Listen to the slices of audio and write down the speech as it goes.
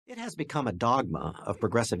It has become a dogma of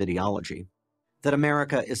progressive ideology that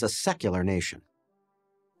America is a secular nation.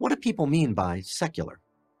 What do people mean by secular?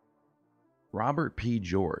 Robert P.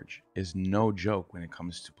 George is no joke when it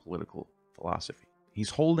comes to political philosophy. He's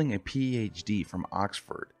holding a PhD from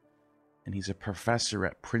Oxford, and he's a professor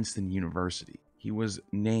at Princeton University. He was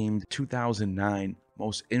named 2009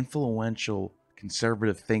 most influential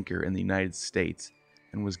conservative thinker in the United States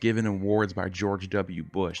and was given awards by George W.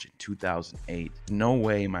 Bush in 2008. No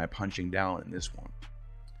way am I punching down in this one.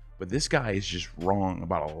 But this guy is just wrong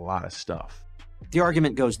about a lot of stuff. The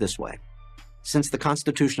argument goes this way. Since the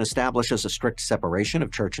Constitution establishes a strict separation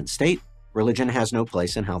of church and state, religion has no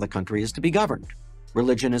place in how the country is to be governed.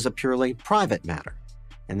 Religion is a purely private matter,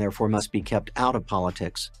 and therefore must be kept out of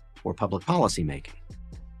politics or public policy making.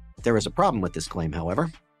 There is a problem with this claim,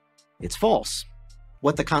 however. It's false.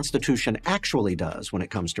 What the Constitution actually does when it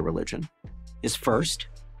comes to religion is first,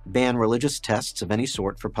 ban religious tests of any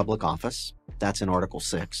sort for public office, that's in Article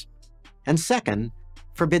 6, and second,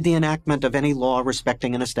 forbid the enactment of any law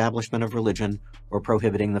respecting an establishment of religion or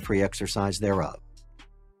prohibiting the free exercise thereof.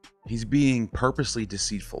 He's being purposely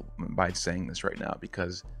deceitful by saying this right now,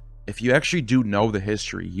 because if you actually do know the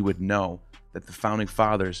history, you would know that the Founding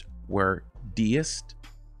Fathers were deists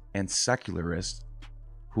and secularists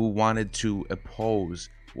who wanted to oppose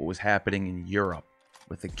what was happening in Europe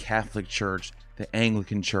with the Catholic Church, the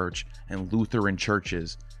Anglican Church, and Lutheran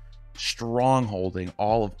churches strongholding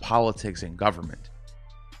all of politics and government.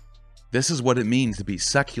 This is what it means to be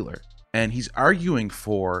secular. And he's arguing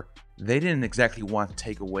for, they didn't exactly want to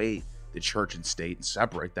take away the church and state and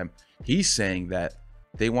separate them. He's saying that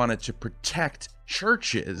they wanted to protect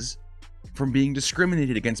churches from being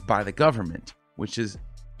discriminated against by the government, which is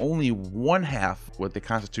only one half what the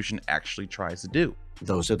Constitution actually tries to do.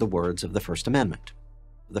 Those are the words of the First Amendment.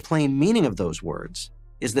 The plain meaning of those words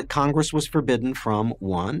is that Congress was forbidden from,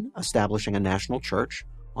 1, establishing a national church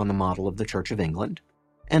on the model of the Church of England,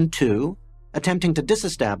 and 2, attempting to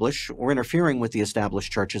disestablish or interfering with the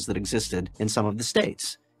established churches that existed in some of the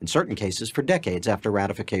states, in certain cases for decades after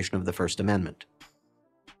ratification of the First Amendment.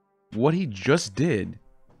 What he just did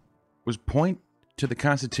was point to the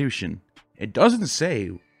Constitution. It doesn't say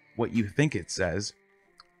what you think it says.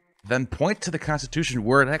 Then point to the Constitution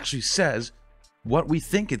where it actually says what we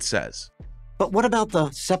think it says. But what about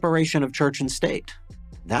the separation of church and state?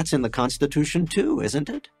 That's in the Constitution too, isn't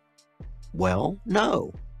it? Well,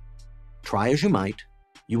 no. Try as you might,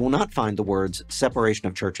 you will not find the words separation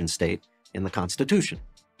of church and state in the Constitution.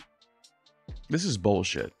 This is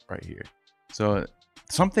bullshit right here. So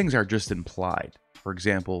some things are just implied. For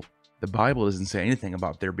example, the Bible doesn't say anything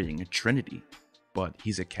about there being a Trinity, but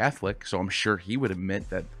he's a Catholic, so I'm sure he would admit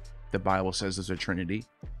that the Bible says there's a Trinity,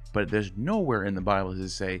 but there's nowhere in the Bible to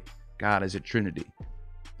say God is a Trinity.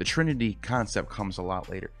 The Trinity concept comes a lot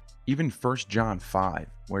later. Even 1 John 5,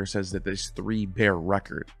 where it says that there's 3 bear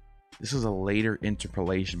record. This is a later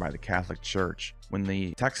interpolation by the Catholic Church. When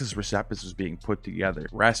the Texas Receptus was being put together,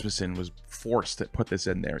 Rasmussen was forced to put this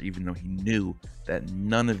in there, even though he knew that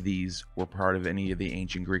none of these were part of any of the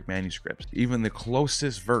ancient Greek manuscripts. Even the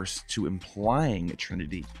closest verse to implying a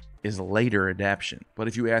Trinity is a later adaptation. But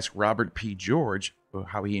if you ask Robert P. George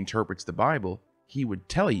how he interprets the Bible, he would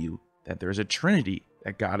tell you that there's a Trinity,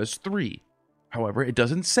 that God is 3. However, it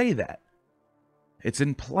doesn't say that. It's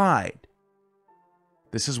implied.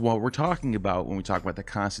 This is what we're talking about when we talk about the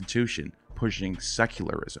Constitution pushing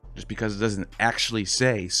secularism. Just because it doesn't actually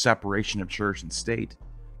say separation of church and state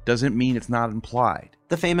doesn't mean it's not implied.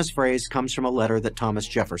 The famous phrase comes from a letter that Thomas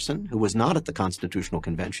Jefferson, who was not at the Constitutional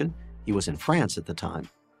Convention, he was in France at the time,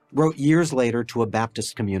 wrote years later to a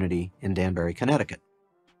Baptist community in Danbury, Connecticut.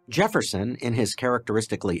 Jefferson, in his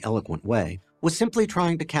characteristically eloquent way, was simply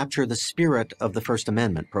trying to capture the spirit of the First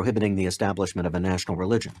Amendment prohibiting the establishment of a national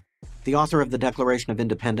religion. The author of the Declaration of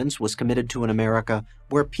Independence was committed to an America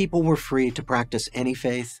where people were free to practice any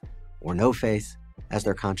faith or no faith as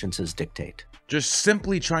their consciences dictate. Just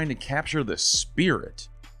simply trying to capture the spirit.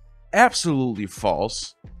 Absolutely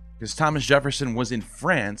false, because Thomas Jefferson was in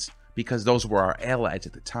France because those were our allies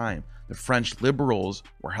at the time. The French liberals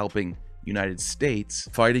were helping United States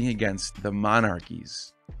fighting against the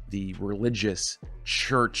monarchies, the religious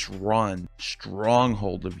church-run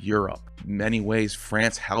stronghold of Europe. In many ways,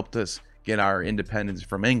 France helped us get our independence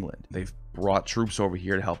from England. They've brought troops over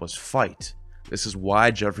here to help us fight. This is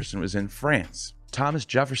why Jefferson was in France. Thomas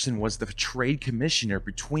Jefferson was the trade commissioner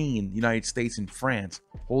between the United States and France,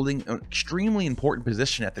 holding an extremely important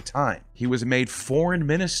position at the time. He was made foreign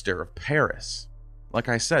minister of Paris. Like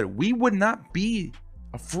I said, we would not be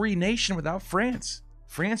a free nation without France.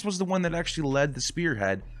 France was the one that actually led the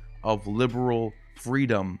spearhead of liberal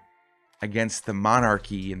freedom against the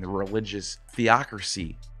monarchy and the religious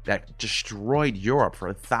theocracy that destroyed Europe for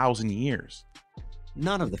 1,000 years.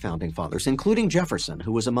 None of the Founding Fathers, including Jefferson,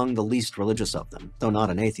 who was among the least religious of them, though not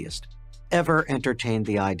an atheist, ever entertained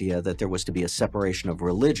the idea that there was to be a separation of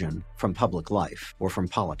religion from public life or from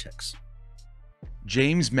politics.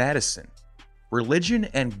 James Madison, religion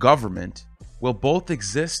and government will both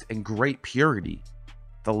exist in great purity,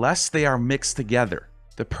 the less they are mixed together.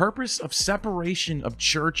 The purpose of separation of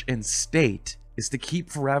church and state is to keep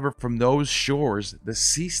forever from those shores the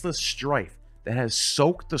ceaseless strife that has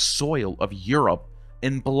soaked the soil of Europe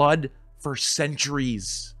in blood for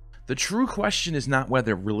centuries. The true question is not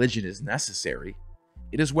whether religion is necessary.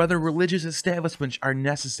 It is whether religious establishments are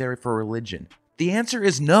necessary for religion. The answer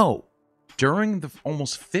is no. During the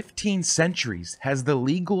almost 15 centuries has the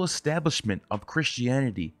legal establishment of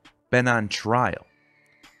Christianity been on trial.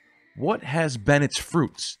 What has been its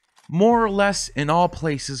fruits? More or less in all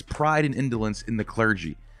places, pride and indolence in the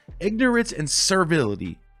clergy, ignorance and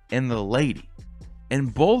servility in the laity,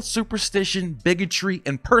 and both superstition, bigotry,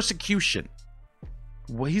 and persecution.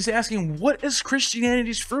 Well, he's asking, what is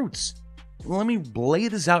Christianity's fruits? Well, let me lay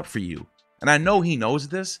this out for you. And I know he knows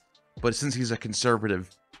this, but since he's a conservative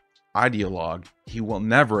ideologue, he will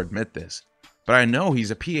never admit this. But I know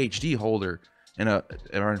he's a PhD holder and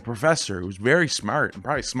a professor who's very smart and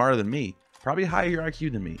probably smarter than me, probably higher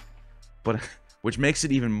IQ than me, but which makes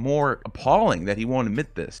it even more appalling that he won't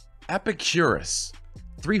admit this. Epicurus,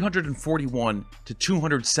 341 to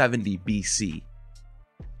 270 BC,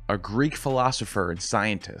 a Greek philosopher and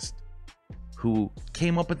scientist who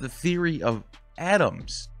came up with the theory of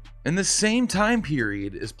atoms. In the same time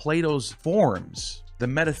period as Plato's Forms, the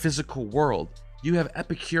metaphysical world, you have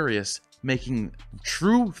Epicurus making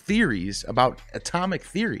true theories about atomic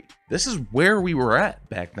theory. This is where we were at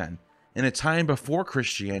back then, in a time before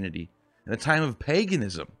Christianity, in a time of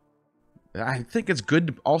paganism. I think it's good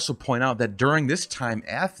to also point out that during this time,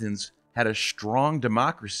 Athens had a strong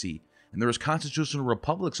democracy, and there was constitutional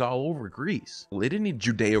republics all over Greece. Well, they didn't need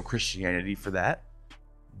Judeo-Christianity for that.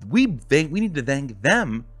 We need to thank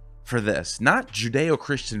them for this, not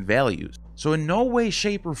Judeo-Christian values. So in no way,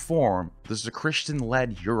 shape, or form does the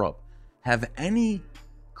Christian-led Europe have any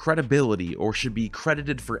credibility or should be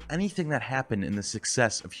credited for anything that happened in the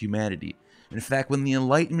success of humanity. In fact, when the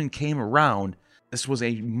Enlightenment came around, this was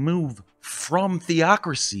a move from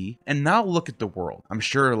theocracy, and now look at the world. I'm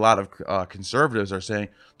sure a lot of conservatives are saying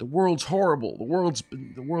the world's horrible. The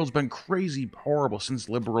world's been crazy horrible since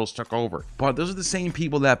liberals took over. But those are the same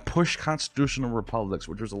people that pushed constitutional republics,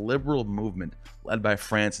 which was a liberal movement led by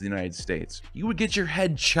France and the United States. You would get your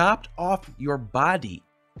head chopped off your body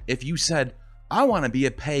if you said, I want to be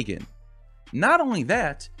a pagan. Not only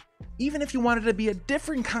that, even if you wanted to be a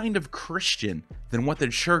different kind of Christian than what the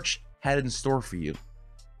church had in store for you,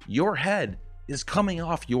 your head is coming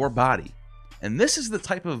off your body. And this is the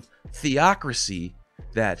type of theocracy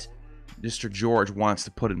that Mr. George wants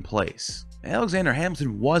to put in place. Alexander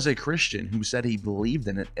Hamilton was a Christian who said he believed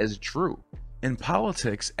in it as true. In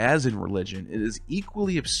politics, as in religion, it is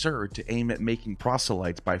equally absurd to aim at making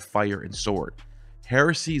proselytes by fire and sword.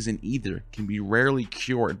 Heresies in either can be rarely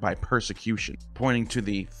cured by persecution, pointing to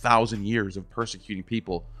the 1,000 years of persecuting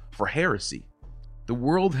people for heresy. The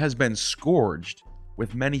world has been scourged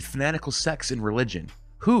with many fanatical sects in religion,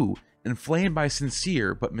 who, inflamed by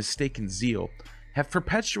sincere but mistaken zeal, have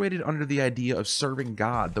perpetuated under the idea of serving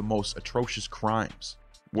God the most atrocious crimes.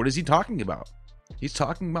 What is he talking about? He's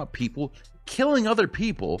talking about people killing other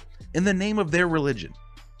people in the name of their religion.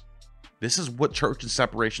 This is what church and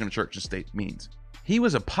separation of church and state means. He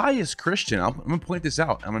was a pious Christian. I'm going to point this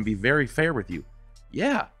out. I'm going to be very fair with you.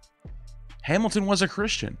 Yeah, Hamilton was a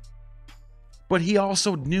Christian. But he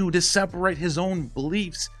also knew to separate his own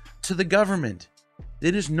beliefs to the government.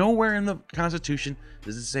 It is nowhere in the Constitution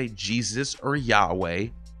does it say Jesus or Yahweh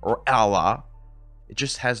or Allah. It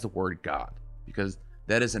just has the word God, because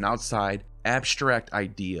that is an outside abstract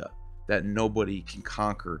idea that nobody can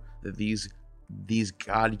conquer, that these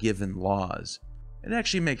God-given laws. It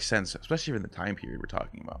actually makes sense, especially in the time period we're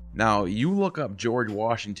talking about. Now, you look up George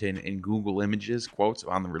Washington in Google Images, quotes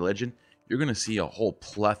on the religion, you're going to see a whole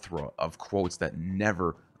plethora of quotes that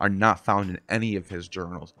never are not found in any of his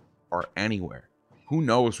journals or anywhere. Who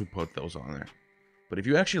knows who put those on there? But if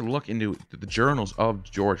you actually look into the journals of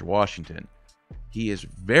George Washington, he is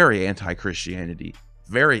very anti-Christianity,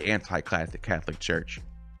 very anti-Catholic Church,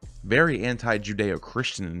 very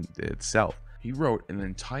anti-Judeo-Christian itself. He wrote an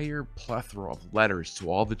entire plethora of letters to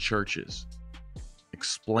all the churches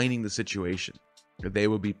explaining the situation, that they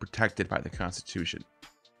would be protected by the Constitution.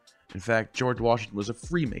 In fact, George Washington was a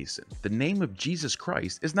Freemason. The name of Jesus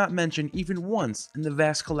Christ is not mentioned even once in the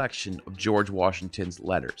vast collection of George Washington's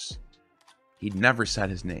letters. He never said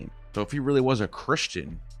his name. So if he really was a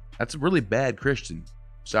Christian, that's a really bad Christian.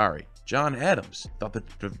 Sorry. John Adams thought that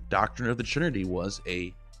the doctrine of the Trinity was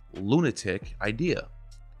a lunatic idea.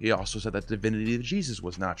 He also said that the divinity of Jesus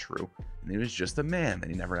was not true, and he was just a man,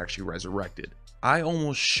 and he never actually resurrected. I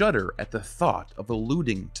almost shudder at the thought of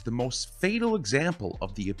alluding to the most fatal example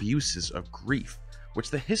of the abuses of grief, which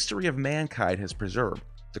the history of mankind has preserved,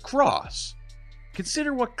 the cross.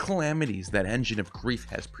 Consider what calamities that engine of grief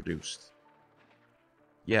has produced.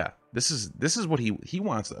 Yeah, this is what he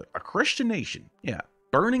wants, a Christian nation. Yeah,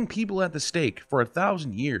 burning people at the stake for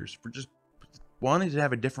 1,000 years for just wanting to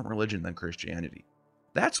have a different religion than Christianity.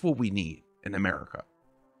 That's what we need in America.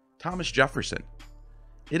 Thomas Jefferson.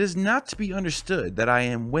 It is not to be understood that I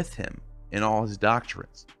am with him in all his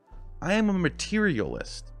doctrines. I am a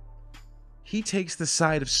materialist. He takes the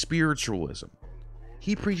side of spiritualism.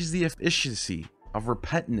 He preaches the efficacy of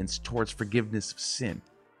repentance towards forgiveness of sin.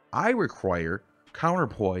 I require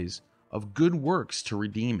counterpoise of good works to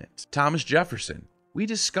redeem it. Thomas Jefferson. We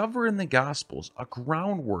discover in the Gospels a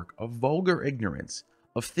groundwork of vulgar ignorance,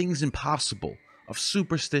 of things impossible, of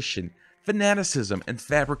superstition, fanaticism, and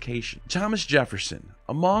fabrication. Thomas Jefferson.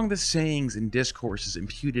 Among the sayings and discourses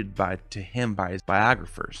imputed to him by his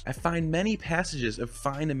biographers, I find many passages of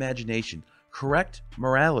fine imagination, correct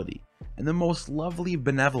morality, and the most lovely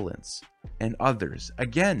benevolence, and others.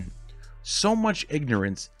 Again, so much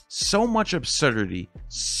ignorance, so much absurdity,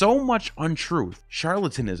 so much untruth,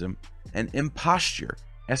 charlatanism, and imposture,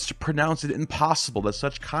 as to pronounce it impossible that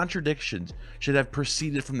such contradictions should have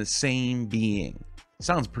proceeded from the same being.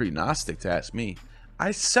 Sounds pretty Gnostic to ask me.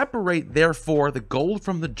 I separate therefore the gold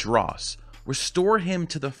from the dross, restore him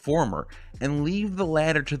to the former, and leave the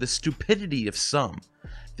latter to the stupidity of some,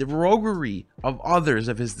 the roguery of others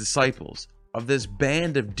of his disciples, of this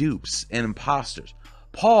band of dupes and impostors.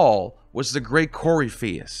 Paul was the great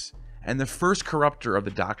Coryphaeus, and the first corrupter of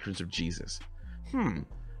the doctrines of Jesus.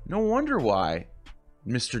 No wonder why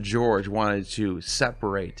Mr. George wanted to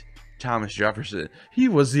separate Thomas Jefferson. He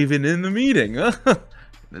was even in the meeting.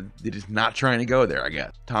 It is not trying to go there, I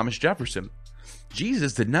guess. Thomas Jefferson.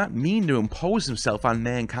 Jesus did not mean to impose himself on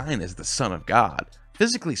mankind as the Son of God.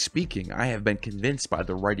 Physically speaking, I have been convinced by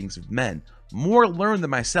the writings of men, more learned than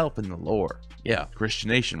myself in the lore. Yeah, Christian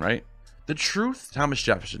nation, right? The truth, Thomas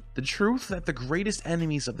Jefferson, the truth that the greatest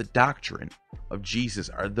enemies of the doctrine of Jesus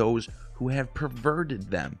are those who have perverted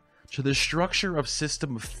them to the structure of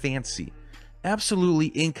system of fancy,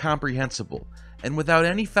 absolutely incomprehensible, and without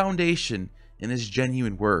any foundation in his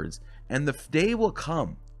genuine words. And the day will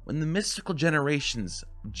come when the mystical generations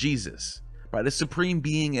of Jesus, by the Supreme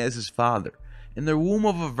Being as his Father, in the womb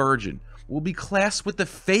of a virgin, will be classed with the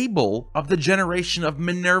fable of the generation of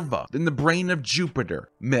Minerva, in the brain of Jupiter.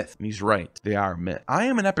 Myth. And he's right. They are myth. I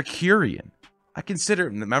am an Epicurean. I consider,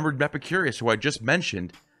 remember Epicurus, who I just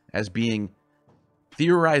mentioned, as being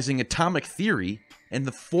theorizing atomic theory in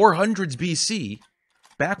the 400s BC,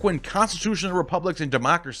 back when constitutional republics and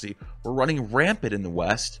democracy were running rampant in the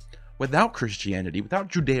West, without Christianity, without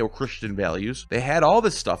Judeo-Christian values. They had all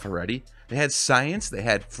this stuff already. They had science, they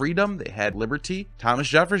had freedom, they had liberty. Thomas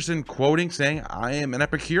Jefferson quoting, saying, I am an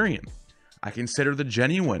Epicurean. I consider the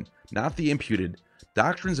genuine, not the imputed,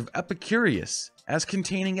 doctrines of Epicurus as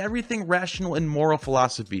containing everything rational in moral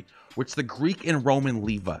philosophy which the Greek and Roman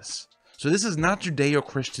leave us. So this is not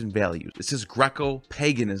Judeo-Christian values. This is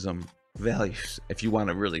Greco-paganism values, if you want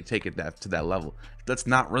to really take it to that level. That's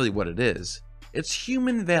not really what it is. It's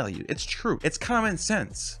human value. It's true. It's common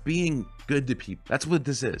sense. Being good to people. That's what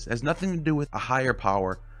this is. It has nothing to do with a higher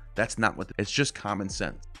power. That's not what it's just common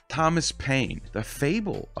sense. Thomas Paine, the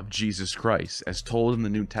fable of Jesus Christ as told in the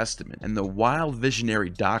New Testament, and the wild visionary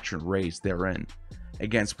doctrine raised therein,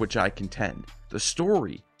 against which I contend. The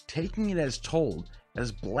story, taking it as told,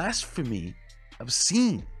 as blasphemy,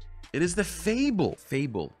 obscene. It is the fable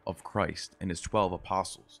of Christ and his 12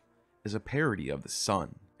 apostles, is a parody of the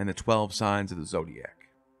sun and the 12 signs of the zodiac,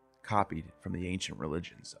 copied from the ancient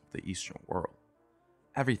religions of the Eastern world.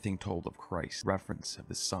 Everything told of Christ's reference of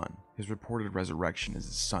the sun, his reported resurrection is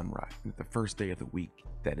the sunrise, and the first day of the week,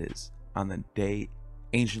 that is, on the day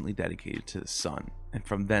anciently dedicated to the sun, and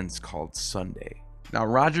from thence called Sunday. Now,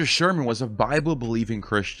 Roger Sherman was a Bible-believing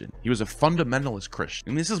Christian. He was a fundamentalist Christian,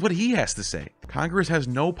 and this is what he has to say. Congress has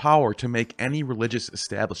no power to make any religious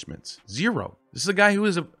establishments. Zero. This is a guy who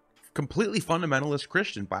is a completely fundamentalist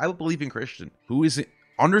Christian, Bible-believing Christian, who is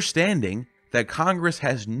understanding that Congress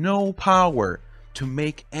has no power to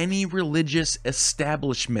make any religious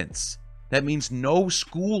establishments. That means no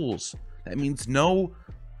schools. That means no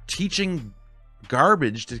teaching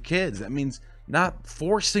garbage to kids. That means not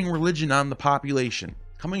forcing religion on the population.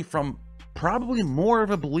 Coming from probably more of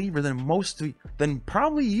a believer than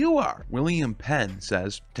probably you are. William Penn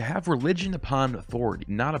says, to have religion upon authority,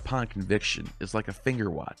 not upon conviction, is like a finger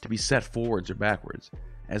wad, to be set forwards or backwards,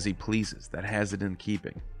 as he pleases, that has it in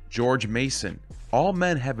keeping. George Mason, all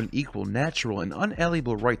men have an equal, natural, and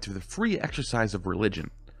unalienable right to the free exercise of religion,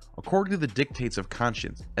 according to the dictates of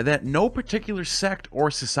conscience, and that no particular sect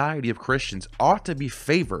or society of Christians ought to be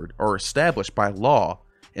favored or established by law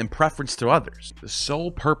in preference to others. The sole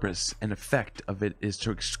purpose and effect of it is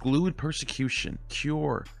to exclude persecution,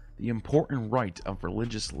 cure the important right of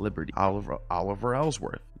religious liberty. Oliver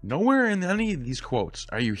Ellsworth. Nowhere in any of these quotes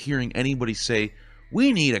are you hearing anybody say,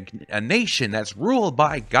 we need a nation that's ruled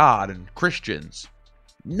by God and Christians.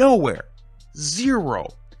 Nowhere. Zero.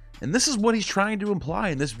 And this is what he's trying to imply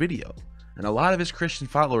in this video. And a lot of his Christian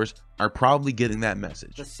followers are probably getting that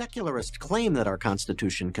message. The secularist claim that our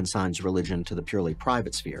Constitution consigns religion to the purely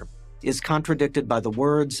private sphere is contradicted by the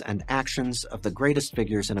words and actions of the greatest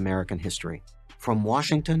figures in American history. From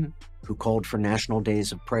Washington, who called for national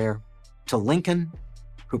days of prayer, to Lincoln,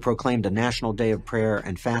 who proclaimed a national day of prayer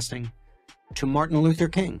and fasting, to Martin Luther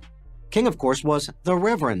King. King, of course, was the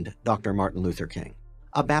Reverend Dr. Martin Luther King,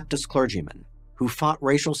 a Baptist clergyman who fought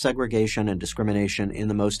racial segregation and discrimination in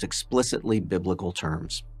the most explicitly biblical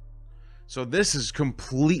terms. So this is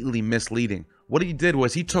completely misleading. What he did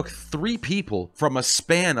was he took 3 people from a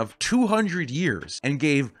span of 200 years and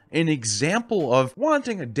gave an example of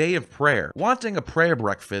wanting a day of prayer, wanting a prayer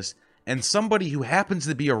breakfast, and somebody who happens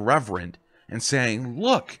to be a reverend and saying,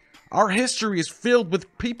 look, our history is filled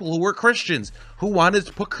with people who were Christians, who wanted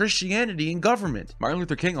to put Christianity in government. Martin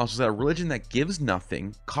Luther King also said a religion that gives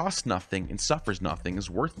nothing, costs nothing, and suffers nothing is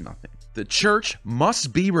worth nothing. The church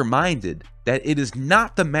must be reminded that it is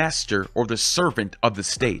not the master or the servant of the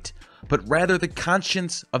state, but rather the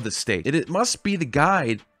conscience of the state. It must be the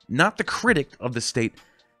guide, not the critic of the state,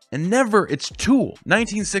 and never its tool.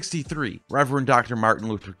 1963, Reverend Dr. Martin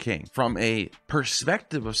Luther King, from a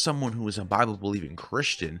perspective of someone who is a Bible-believing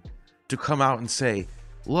Christian, to come out and say,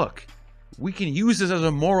 look, we can use this as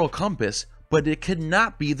a moral compass, but it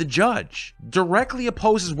cannot be the judge. Directly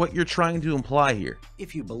opposes what you're trying to imply here.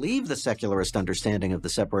 If you believe the secularist understanding of the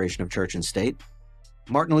separation of church and state,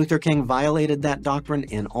 Martin Luther King violated that doctrine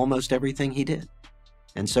in almost everything he did.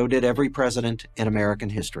 And so did every president in American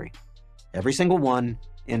history. Every single one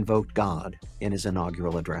invoked God in his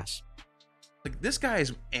inaugural address. Like, this guy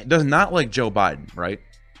does not like Joe Biden, right?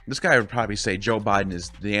 This guy would probably say Joe Biden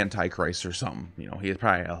is the Antichrist or something. You know, he has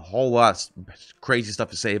probably a whole lot of crazy stuff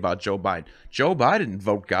to say about Joe Biden. Joe Biden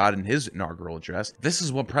invoked God in his inaugural address. This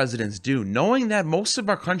is what presidents do. Knowing that most of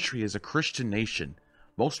our country is a Christian nation,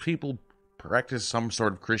 most people practice some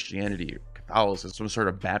sort of Christianity, Catholicism, some sort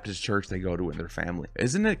of Baptist church they go to in their family.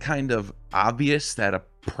 Isn't it kind of obvious that a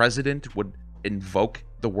president would invoke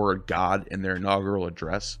the word God in their inaugural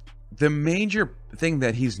address? The major thing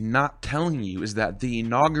that he's not telling you is that the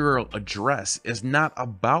inaugural address is not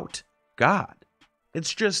about God.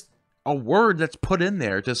 It's just a word that's put in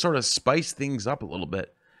there to sort of spice things up a little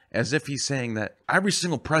bit, as if he's saying that every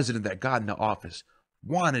single president that got into office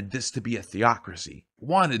wanted this to be a theocracy,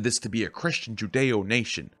 wanted this to be a Christian Judeo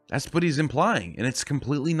nation. That's what he's implying, and it's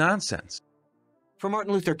completely nonsense. For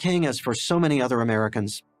Martin Luther King, as for so many other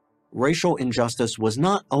Americans, racial injustice was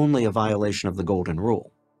not only a violation of the Golden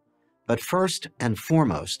Rule, but first and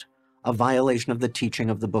foremost, a violation of the teaching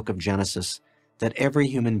of the book of Genesis that every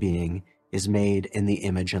human being is made in the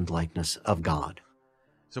image and likeness of God.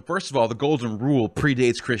 So first of all, the Golden Rule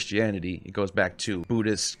predates Christianity. It goes back to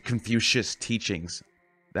Buddhist, Confucius teachings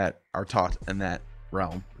that are taught in that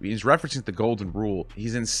realm. He's referencing the Golden Rule.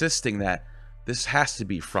 He's insisting that this has to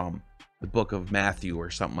be from the book of Matthew or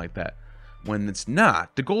something like that, when it's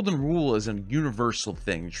not. The Golden Rule is a universal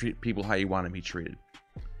thing. Treat people how you want to be treated.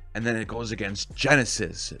 And then it goes against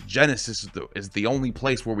Genesis. Genesis is the only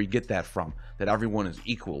place where we get that from, that everyone is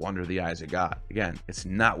equal under the eyes of God. Again, it's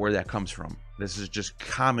not where that comes from. This is just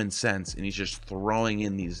common sense, and he's just throwing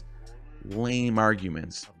in these lame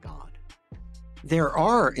arguments. Of God. There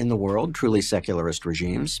are in the world truly secularist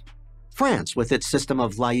regimes. France, with its system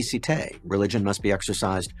of laïcité, religion must be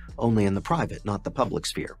exercised only in the private, not the public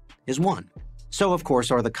sphere, is one. So, of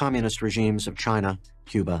course, are the communist regimes of China,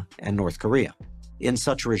 Cuba, and North Korea. In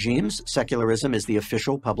such regimes, secularism is the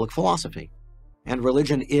official public philosophy, and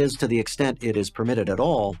religion is, to the extent it is permitted at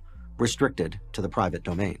all, restricted to the private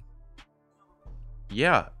domain.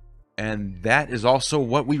 Yeah, and that is also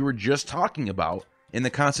what we were just talking about in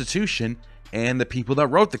the Constitution and the people that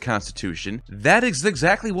wrote the Constitution. That is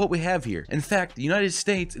exactly what we have here. In fact, the United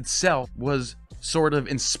States itself was sort of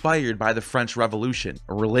inspired by the French Revolution.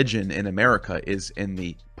 Religion in America is in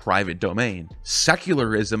the private domain.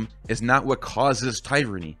 Secularism is not what causes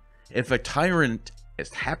tyranny. If a tyrant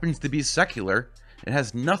happens to be secular, it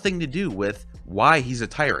has nothing to do with why he's a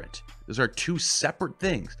tyrant. Those are two separate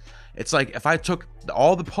things. It's like if I took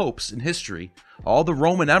all the popes in history, all the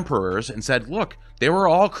Roman emperors, and said, look, they were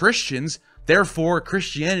all Christians, therefore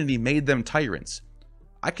Christianity made them tyrants.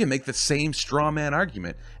 I can make the same straw man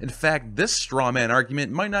argument. In fact, this straw man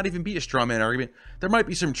argument might not even be a straw man argument. There might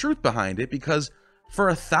be some truth behind it, because for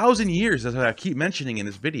 1,000 years, as I keep mentioning in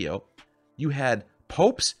this video, you had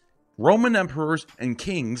popes, Roman emperors, and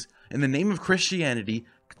kings in the name of Christianity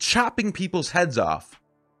chopping people's heads off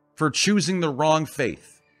for choosing the wrong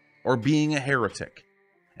faith or being a heretic.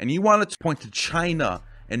 And you wanted to point to China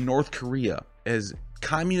and North Korea as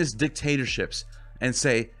communist dictatorships and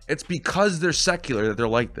say it's because they're secular that they're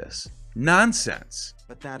like this. Nonsense.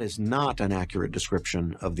 But that is not an accurate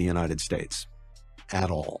description of the United States at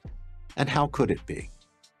all. And how could it be?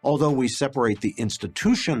 Although we separate the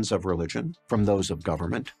institutions of religion from those of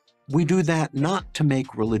government, we do that not to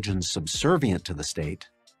make religion subservient to the state,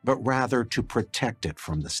 but rather to protect it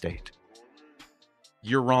from the state.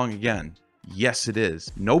 You're wrong again. Yes, it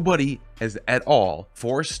is. Nobody is at all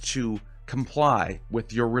forced to comply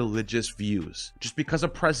with your religious views. Just because a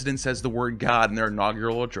president says the word God in their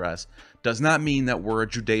inaugural address does not mean that we're a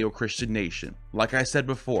Judeo-Christian nation. Like I said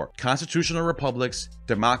before, constitutional republics,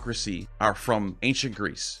 democracy are from ancient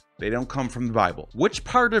Greece. They don't come from the Bible. Which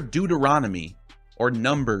part of Deuteronomy or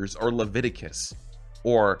Numbers or Leviticus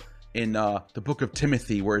or in the book of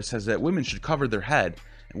Timothy where it says that women should cover their head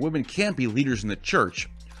and women can't be leaders in the church,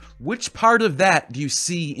 which part of that do you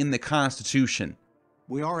see in the Constitution?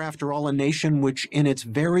 We are, after all, a nation which, in its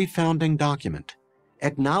very founding document,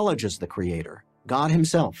 acknowledges the Creator, God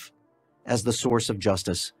Himself, as the source of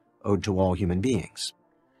justice owed to all human beings.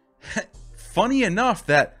 Funny enough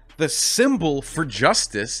that the symbol for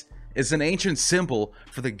justice is an ancient symbol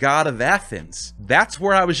for the god of Athens. That's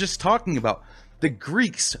where I was just talking about. The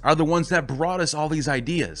Greeks are the ones that brought us all these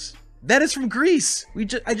ideas. That is from Greece.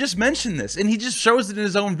 I just mentioned this, and he just shows it in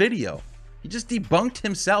his own video. He just debunked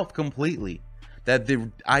himself completely. That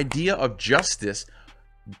the idea of justice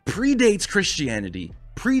predates Christianity,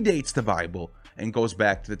 predates the Bible, and goes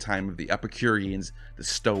back to the time of the Epicureans, the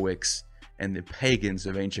Stoics, and the pagans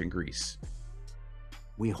of ancient Greece.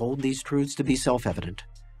 We hold these truths to be self-evident,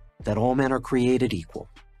 that all men are created equal,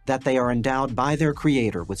 that they are endowed by their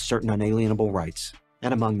Creator with certain unalienable rights,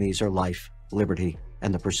 and among these are life, liberty,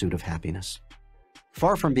 and the pursuit of happiness.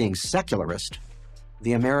 Far from being secularist,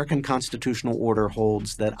 the American constitutional order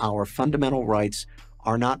holds that our fundamental rights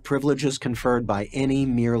are not privileges conferred by any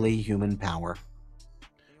merely human power.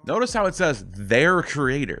 Notice how it says their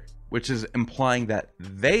creator, which is implying that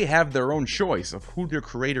they have their own choice of who their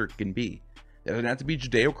creator can be. It doesn't have to be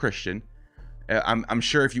Judeo-Christian. I'm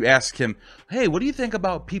sure if you ask him, hey, what do you think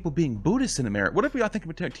about people being Buddhists in America? What if we all think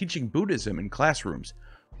about teaching Buddhism in classrooms?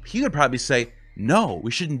 He would probably say, no,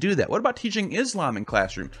 we shouldn't do that. What about teaching Islam in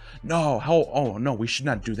classroom? No, oh no, we should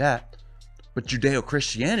not do that. But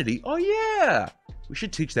Judeo-Christianity, oh yeah, we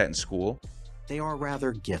should teach that in school. They are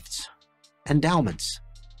rather gifts, endowments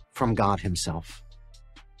from God Himself.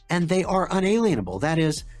 And they are unalienable. That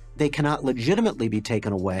is, they cannot legitimately be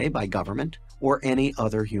taken away by government or any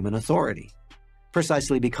other human authority,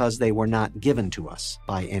 precisely because they were not given to us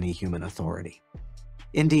by any human authority.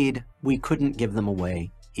 Indeed, we couldn't give them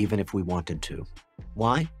away even if we wanted to.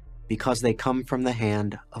 Why? Because they come from the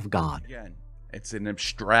hand of God. Again, it's an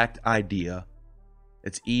abstract idea.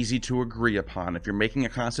 It's easy to agree upon. If you're making a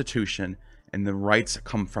constitution and the rights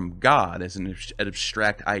come from God as an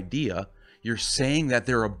abstract idea, you're saying that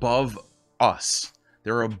they're above us.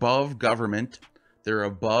 They're above government. They're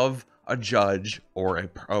above a judge or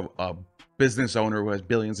a business owner who has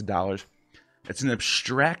billions of dollars. It's an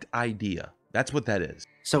abstract idea. That's what that is.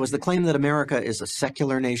 So is the claim that America is a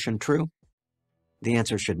secular nation true? The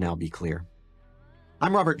answer should now be clear.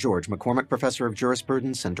 I'm Robert George, McCormick Professor of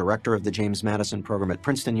Jurisprudence and Director of the James Madison Program at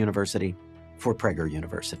Princeton University for Prager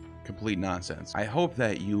University. Complete nonsense. I hope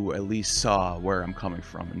that you at least saw where I'm coming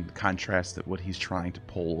from in contrast to what he's trying to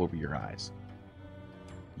pull over your eyes.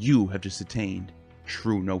 You have just attained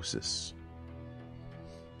true gnosis.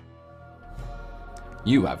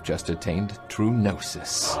 You have just attained true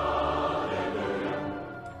gnosis.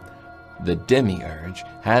 The demiurge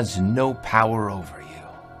has no power over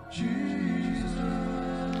you.